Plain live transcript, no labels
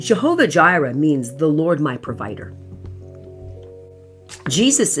Jehovah Jireh means the Lord my provider.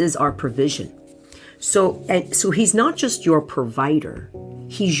 Jesus is our provision. So he's not just your provider,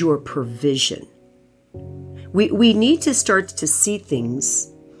 he's your provision. We need to start to see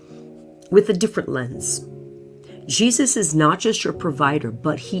things with a different lens. Jesus is not just your provider,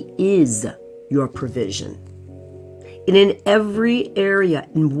 but he is your provision. And in every area,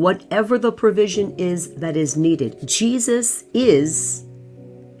 in whatever the provision is that is needed, Jesus is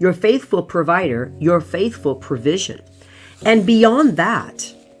your faithful provider, your faithful provision. And beyond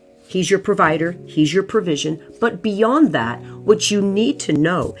that, he's your provider, he's your provision. But beyond that, what you need to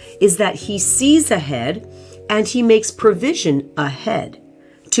know is that he sees ahead and he makes provision ahead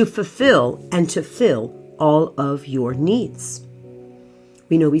to fulfill and to fill all of your needs.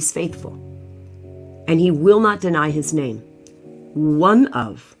 We know he's faithful and he will not deny his name. One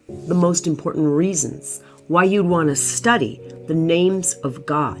of the most important reasons why you'd want to study the names of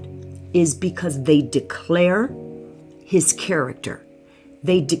God is because they declare his character.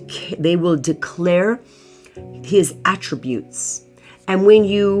 They will declare his attributes. And when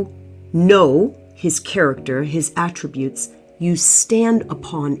you know his character, his attributes, you stand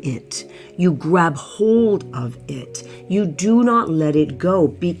upon it. You grab hold of it. You do not let it go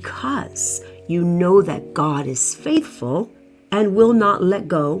because you know that God is faithful and will not let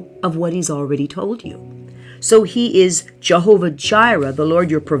go of what he's already told you. So he is Jehovah Jireh, the Lord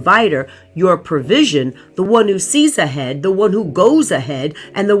your provider, your provision, the one who sees ahead, the one who goes ahead,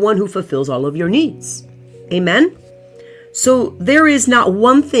 and the one who fulfills all of your needs. Amen? So there is not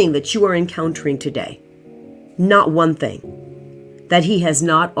one thing that you are encountering today, not one thing, that he has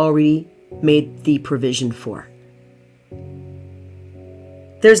not already made the provision for.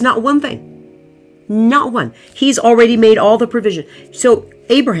 There's not one thing. Not one. He's already made all the provision. So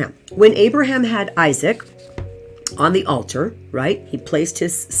Abraham, when Abraham had Isaac on the altar, right? He placed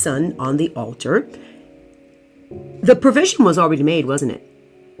his son on the altar. The provision was already made, wasn't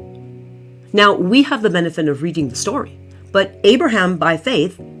it? Now, we have the benefit of reading the story. But Abraham, by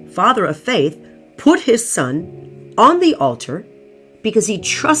faith, father of faith, put his son on the altar because he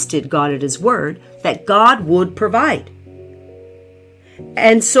trusted God at his word that God would provide.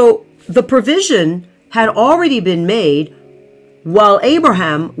 And so the provision had already been made while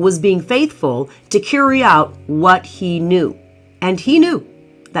Abraham was being faithful to carry out what he knew. And he knew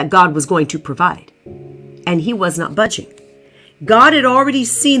that God was going to provide. And he was not budging. God had already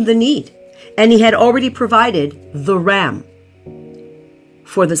seen the need. And he had already provided the ram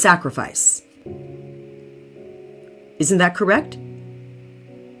for the sacrifice. Isn't that correct?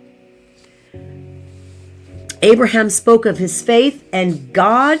 Abraham spoke of his faith and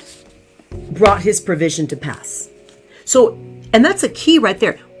God brought his provision to pass. So, and that's a key right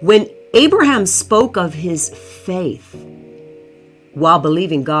there. When Abraham spoke of his faith while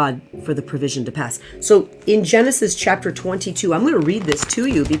believing God for the provision to pass. So in Genesis chapter 22, I'm going to read this to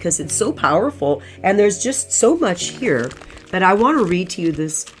you because it's so powerful and there's just so much here that I want to read to you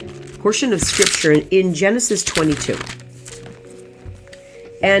this portion of scripture in Genesis 22.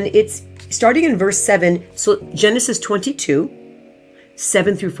 And it's starting in verse 7. So Genesis 22,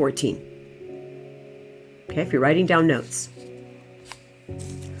 7 through 14. Okay, if you're writing down notes.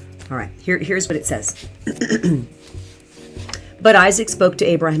 All right, here's what it says. But Isaac spoke to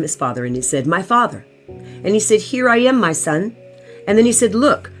Abraham his father, and he said, "My father." And he said, "Here I am, my son." And then he said,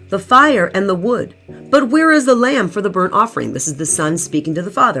 "Look, the fire and the wood. But where is the lamb for the burnt offering?" This is the son speaking to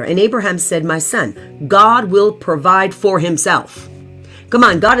the father. And Abraham said, "My son, God will provide for himself." Come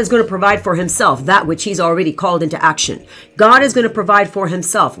on, God is going to provide for himself that which he's already called into action. God is going to provide for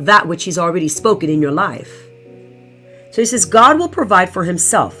himself that which he's already spoken in your life. So he says, God will provide for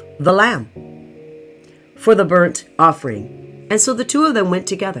himself the lamb for the burnt offering. And so the two of them went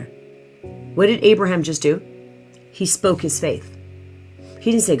together. What did Abraham just do? He spoke his faith.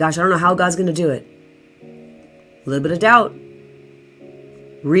 He didn't say, "Gosh, I don't know how God's going to do it." A little bit of doubt.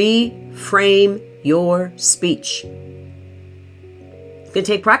 Reframe your speech. It's going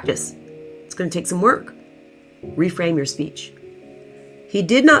to take practice. It's going to take some work. Reframe your speech. He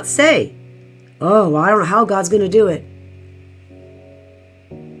did not say, "Oh, well, I don't know how God's going to do it."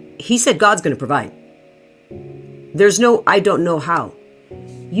 He said God's going to provide. There's no, "I don't know how."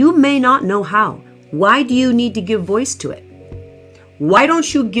 You may not know how. Why do you need to give voice to it? Why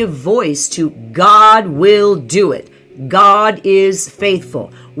don't you give voice to God will do it? God is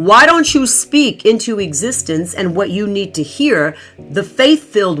faithful. Why don't you speak into existence and what you need to hear, the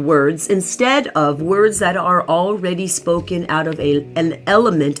faith-filled words, instead of words that are already spoken out of an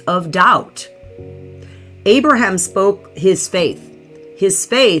element of doubt? Abraham spoke his faith. His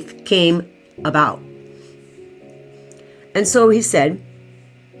faith came about. And so he said,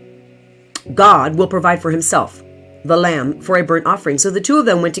 God will provide for himself the lamb for a burnt offering. So the two of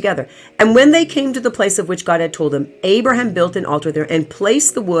them went together. And when they came to the place of which God had told them, Abraham built an altar there and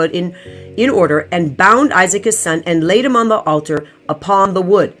placed the wood in order and bound Isaac his son and laid him on the altar upon the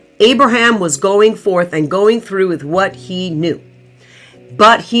wood. Abraham was going forth and going through with what he knew.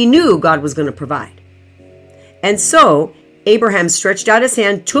 But he knew God was going to provide. And so Abraham stretched out his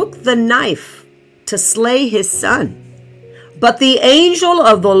hand, took the knife to slay his son. But the angel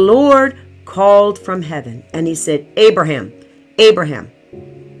of the Lord called from heaven, and he said, Abraham, Abraham.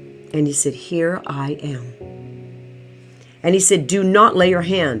 And he said, here I am. And he said, do not lay your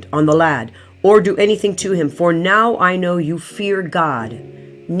hand on the lad or do anything to him, for now I know you fear God.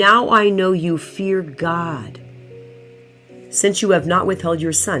 Now I know you fear God, since you have not withheld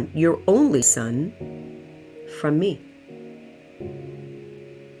your son, your only son, from me.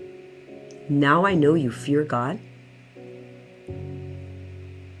 Now I know you fear God.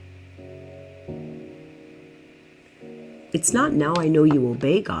 It's not now I know you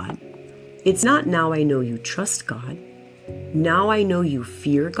obey God. It's not now I know you trust God. Now I know you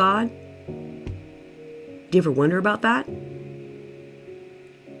fear God. Do you ever wonder about that?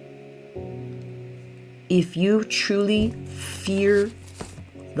 If you truly fear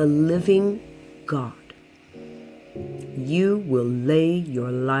the living God, you will lay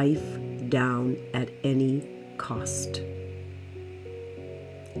your life down at any cost.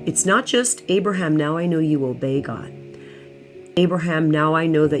 It's not just, Abraham, now I know you obey God. Abraham, now I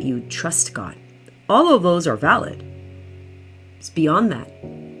know that you trust God. All of those are valid. It's beyond that.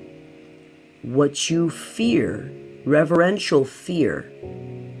 What you fear, reverential fear.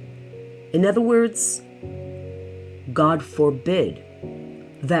 In other words, God forbid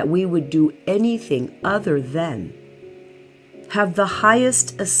that we would do anything other than have the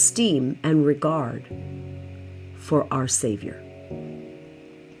highest esteem and regard for our Savior.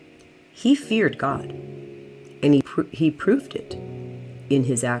 He feared God. And he proved it in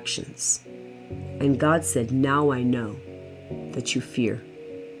his actions. And God said, now I know that you fear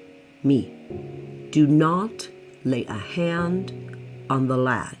me. Do not lay a hand on the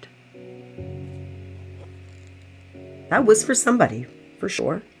lad. That was for somebody, for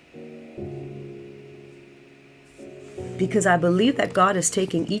sure. Because I believe that God is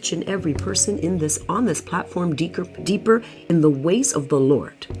taking each and every person on this platform deeper in the ways of the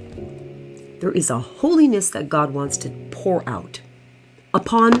Lord. There is a holiness that God wants to pour out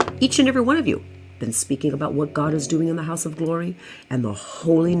upon each and every one of you. Been speaking about what God is doing in the house of glory and the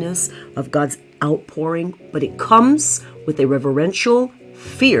holiness of God's outpouring, but it comes with a reverential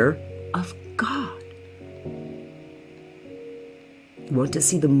fear of God. You want to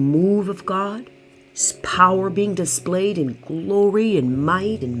see the move of God? His power being displayed in glory and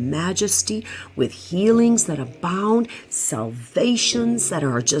might and majesty, with healings that abound, salvations that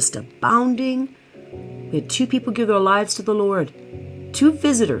are just abounding. We had 2 people give their lives to the Lord, 2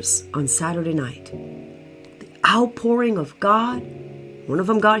 visitors on Saturday night. The outpouring of God, one of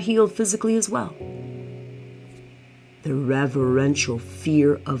them got healed physically as well. The reverential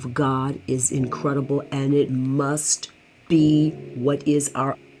fear of God is incredible, and it must be what is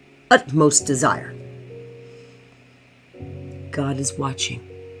our utmost desire. God is watching,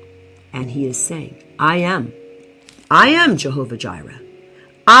 and he is saying, I am Jehovah Jireh.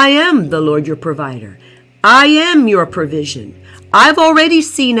 I am the Lord your provider. I am your provision. I've already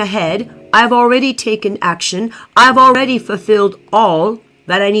seen ahead. I've already taken action. I've already fulfilled all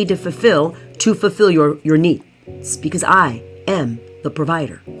that I need to fulfill your needs, because I am the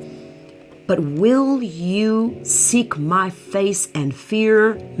provider. But will you seek my face and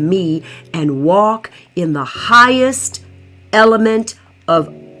fear me and walk in the highest element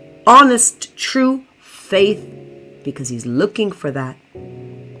of honest, true faith? Because he's looking for that.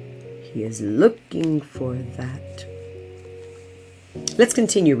 He is looking for that. Let's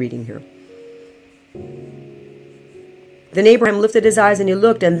continue reading here. Then Abraham lifted his eyes and he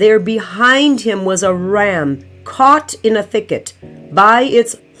looked, and there behind him was a ram caught in a thicket by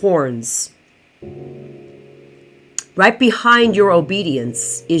its horns. Right behind your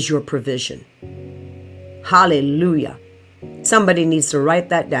obedience is your provision. Hallelujah. Somebody needs to write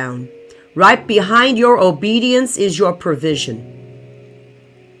that down. Right behind your obedience is your provision.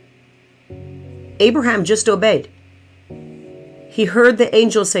 Abraham just obeyed. He heard the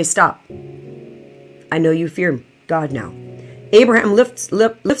angel say, stop. I know you fear God now. Abraham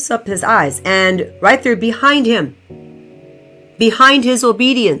lifts up his eyes, and right there behind him, behind his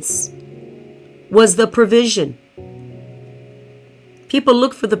obedience, was the provision. People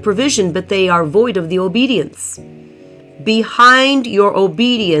look for the provision, but they are void of the obedience. Behind your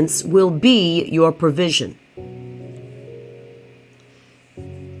obedience will be your provision.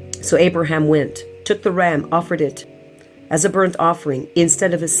 So Abraham went, took the ram, offered it as a burnt offering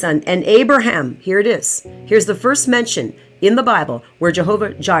instead of his son. And Abraham, here it is. Here's the first mention in the Bible where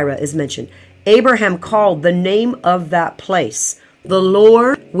Jehovah Jireh is mentioned. Abraham called the name of that place, "The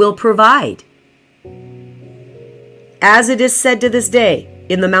Lord will provide." As it is said to this day,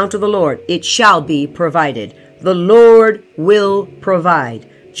 in the mount of the Lord, it shall be provided. The Lord will provide.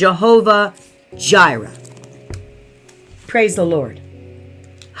 Jehovah Jireh. Praise the Lord.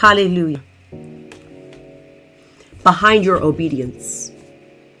 Hallelujah. Behind your obedience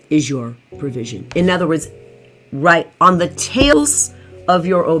is your provision. In other words, right on the tails of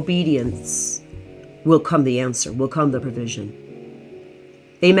your obedience will come the answer, will come the provision.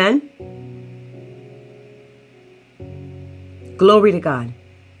 Amen? Glory to God.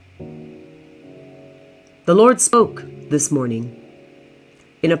 The Lord spoke this morning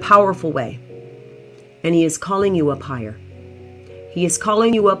in a powerful way, and He is calling you up higher. He is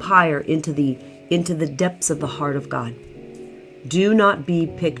calling you up higher into the depths of the heart of God. Do not be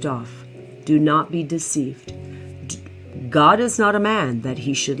picked off. Do not be deceived. God is not a man that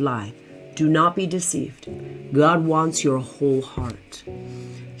He should lie. Do not be deceived. God wants your whole heart.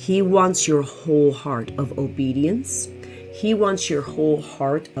 He wants your whole heart of obedience. He wants your whole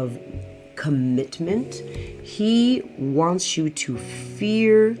heart of commitment. He wants you to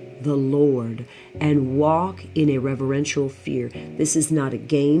fear the Lord and walk in a reverential fear. This is not a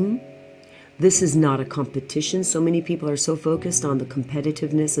game. This is not a competition. So many people are so focused on the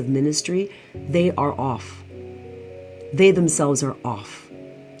competitiveness of ministry, they are off. They themselves are off.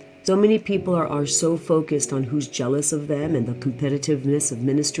 So many people are so focused on who's jealous of them and the competitiveness of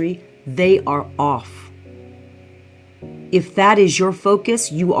ministry, they are off. If that is your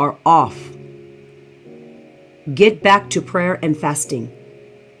focus, you are off. Get back to prayer and fasting.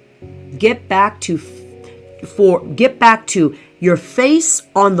 Get back to your face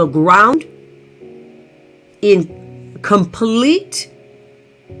on the ground in complete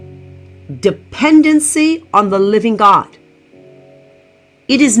dependency on the living God.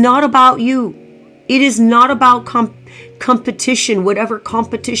 It is not about you. It is not about competition, whatever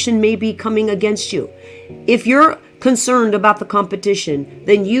competition may be coming against you. If you're concerned about the competition,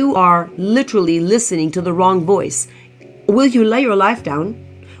 then you are literally listening to the wrong voice. Will you lay your life down?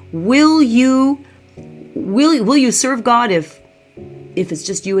 Will you serve God if it's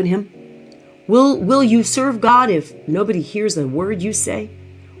just you and Him? Will you serve God if nobody hears a word you say?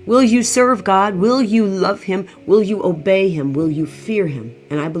 Will you serve God? Will you love Him? Will you obey Him? Will you fear Him?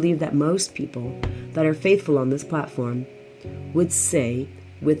 And I believe that most people that are faithful on this platform would say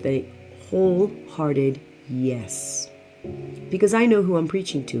with a wholehearted yes. Because I know who I'm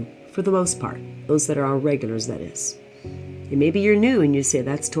preaching to, for the most part. Those that are our regulars, that is. And maybe you're new and you say,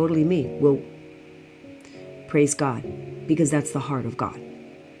 that's totally me. Well, praise God, because that's the heart of God.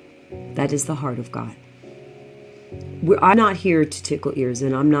 That is the heart of God. I'm not here to tickle ears,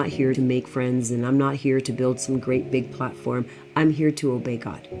 and I'm not here to make friends, and I'm not here to build some great big platform. I'm here to obey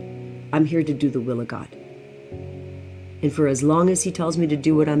God. I'm here to do the will of God. And for as long as He tells me to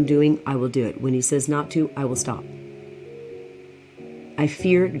do what I'm doing, I will do it. When He says not to, I will stop. I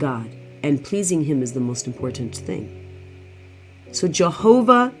fear God, and pleasing Him is the most important thing. So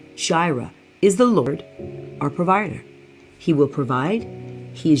Jehovah Jireh is the Lord, our provider. He will provide.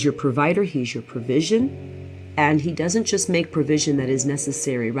 He is your provider. He is your provision. And He doesn't just make provision that is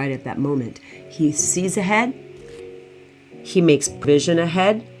necessary right at that moment. He sees ahead. He makes provision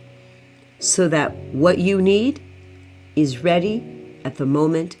ahead so that what you need is ready at the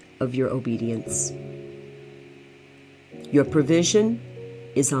moment of your obedience. Your provision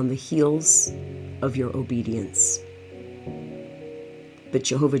is on the heels of your obedience. But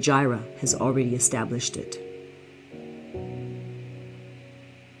Jehovah Jireh has already established it.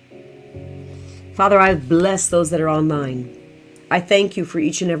 Father, I bless those that are online. I thank You for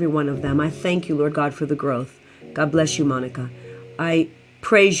each and every one of them. I thank You, Lord God, for the growth. God bless you, Monica. I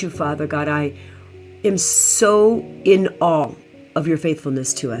praise You, Father God. I am so in awe of Your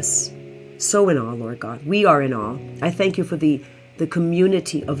faithfulness to us. So in awe, Lord God. We are in awe. I thank You for the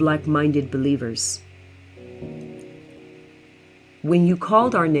community of like-minded believers. When You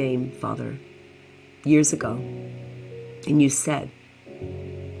called our name, Father, years ago, and You said,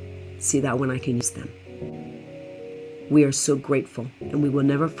 see that when I can use them. We are so grateful, and we will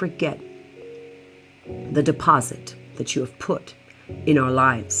never forget the deposit that You have put in our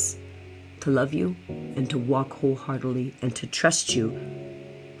lives to love You and to walk wholeheartedly and to trust You,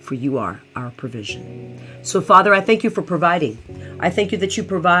 for You are our provision. So, Father, I thank You for providing. I thank You that You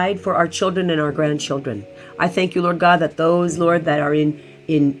provide for our children and our grandchildren. I thank You, Lord God, that those, Lord, that are in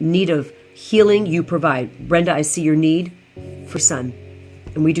need of healing, You provide. Brenda, I see your need for son.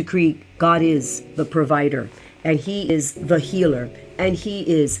 And we decree God is the provider, and He is the healer, and He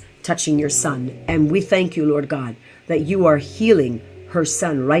is touching your son. And we thank you, Lord God, that you are healing her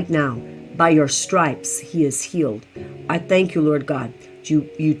son right now. By your stripes, he is healed. I thank you, Lord God.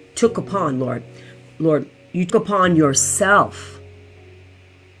 You took upon, Lord, you took upon yourself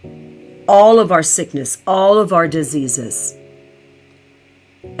all of our sickness, all of our diseases.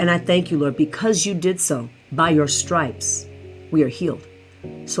 And I thank you, Lord, because you did so. By your stripes, we are healed.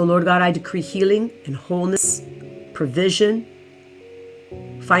 So, Lord God, I decree healing and wholeness, provision.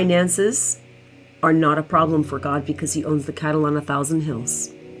 Finances are not a problem for God because He owns the cattle on 1,000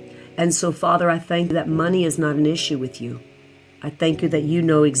 hills. And so, Father, I thank you that money is not an issue with you. I thank you that you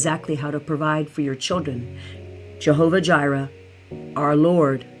know exactly how to provide for your children. Jehovah Jireh, our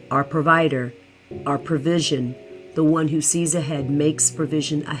Lord, our provider, our provision, the one who sees ahead, makes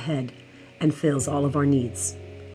provision ahead, and fills all of our needs.